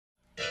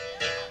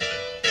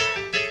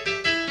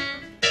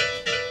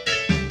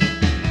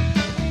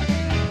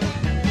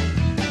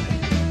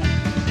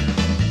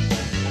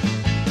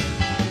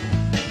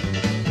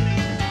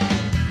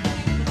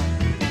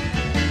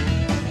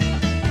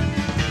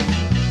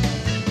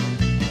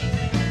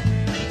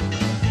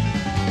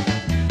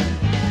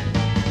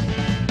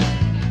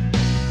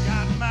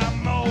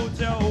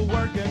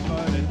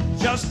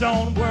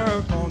don't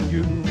work on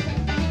you.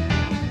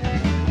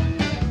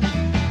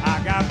 I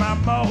got my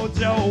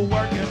mojo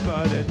working,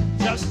 but it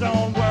just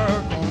don't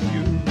work on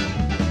you.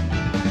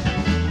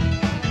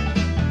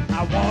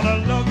 I wanna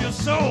love you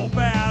so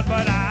bad,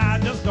 but I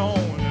just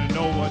don't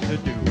know what to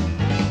do.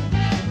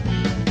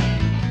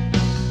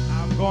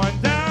 I'm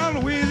going down to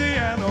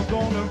Louisiana,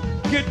 gonna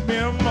get me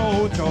a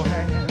mojo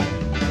hand.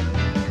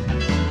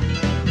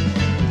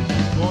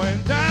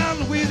 Going down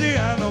to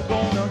Louisiana,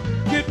 gonna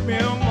get me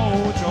a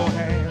mojo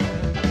hand.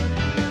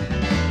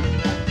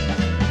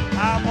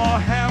 I'm gonna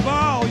have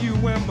all you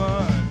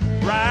women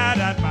right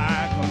at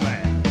my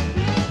command.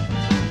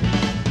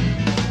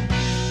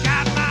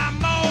 Got my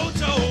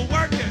mojo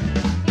working.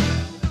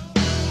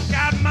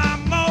 Got my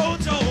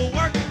mojo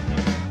working.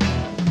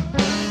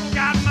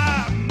 Got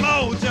my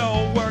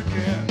mojo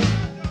working.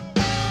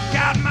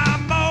 Got my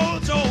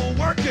mojo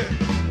working.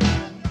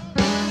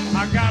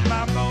 I got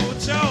my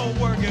mojo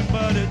working,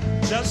 but it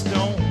just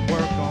don't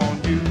work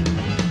on you.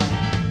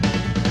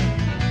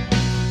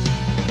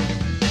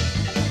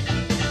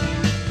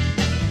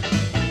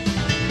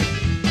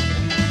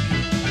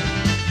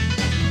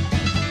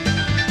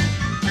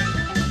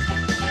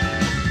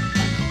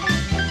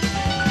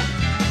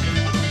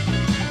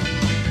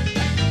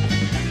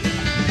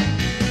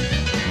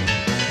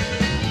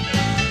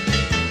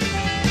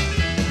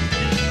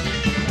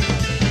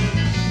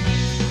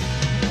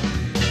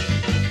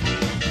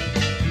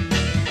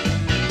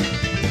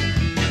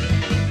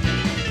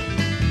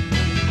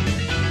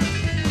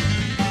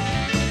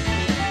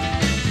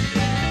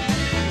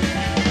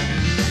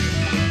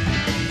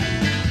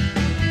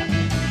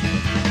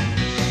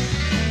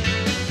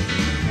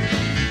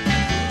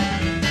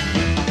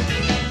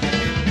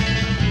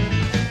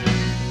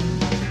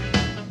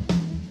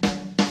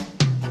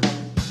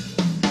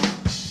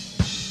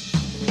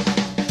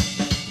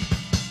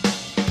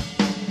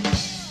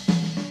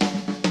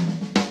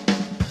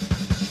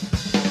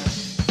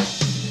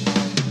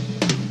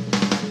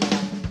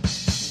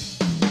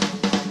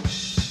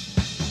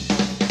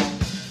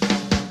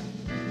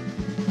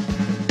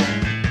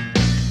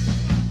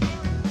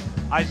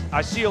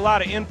 I see a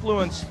lot of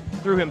influence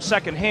through him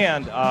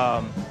secondhand.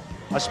 I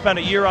spent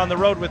a year on the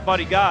road with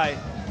Buddy Guy,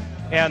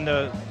 and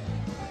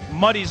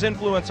Muddy's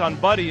influence on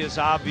Buddy is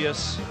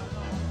obvious,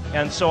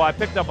 and so I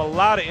picked up a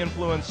lot of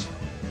influence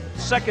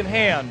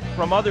secondhand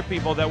from other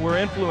people that were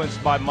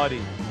influenced by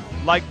Muddy,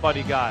 like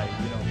Buddy Guy,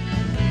 you know.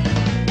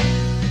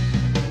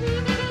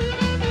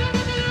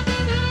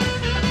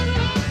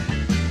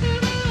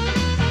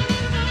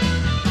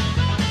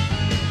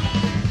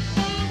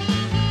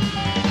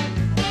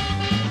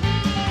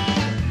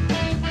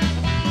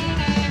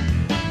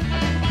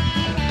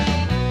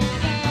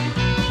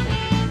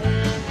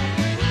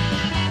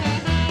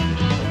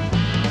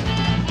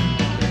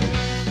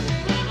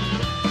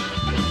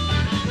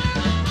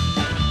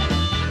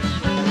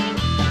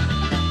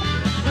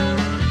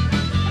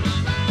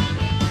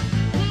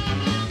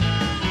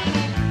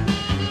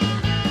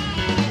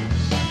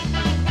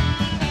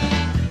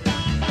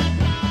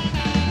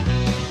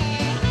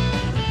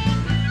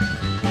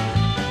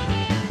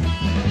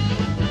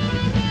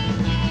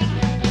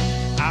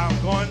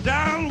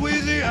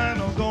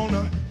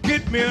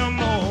 Me a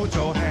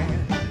mojo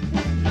hand.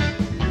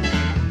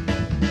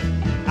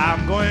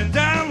 I'm going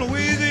down to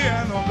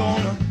Louisiana,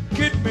 gonna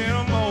get me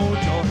a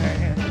mojo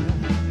hand.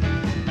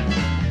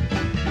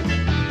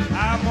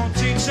 I'm gonna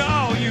teach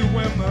all you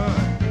women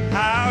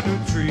how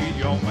to treat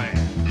your man.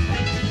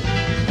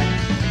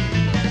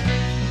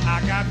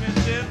 I got me a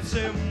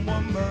gypsy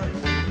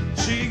woman,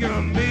 she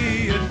giving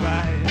me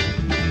advice.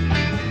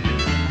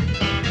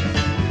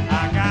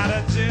 I got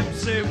a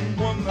gypsy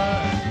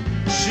woman,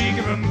 she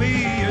giving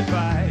me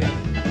advice.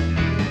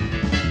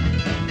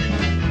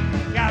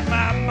 Got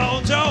my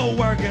mojo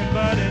working,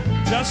 but it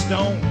just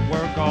don't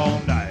work all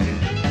night.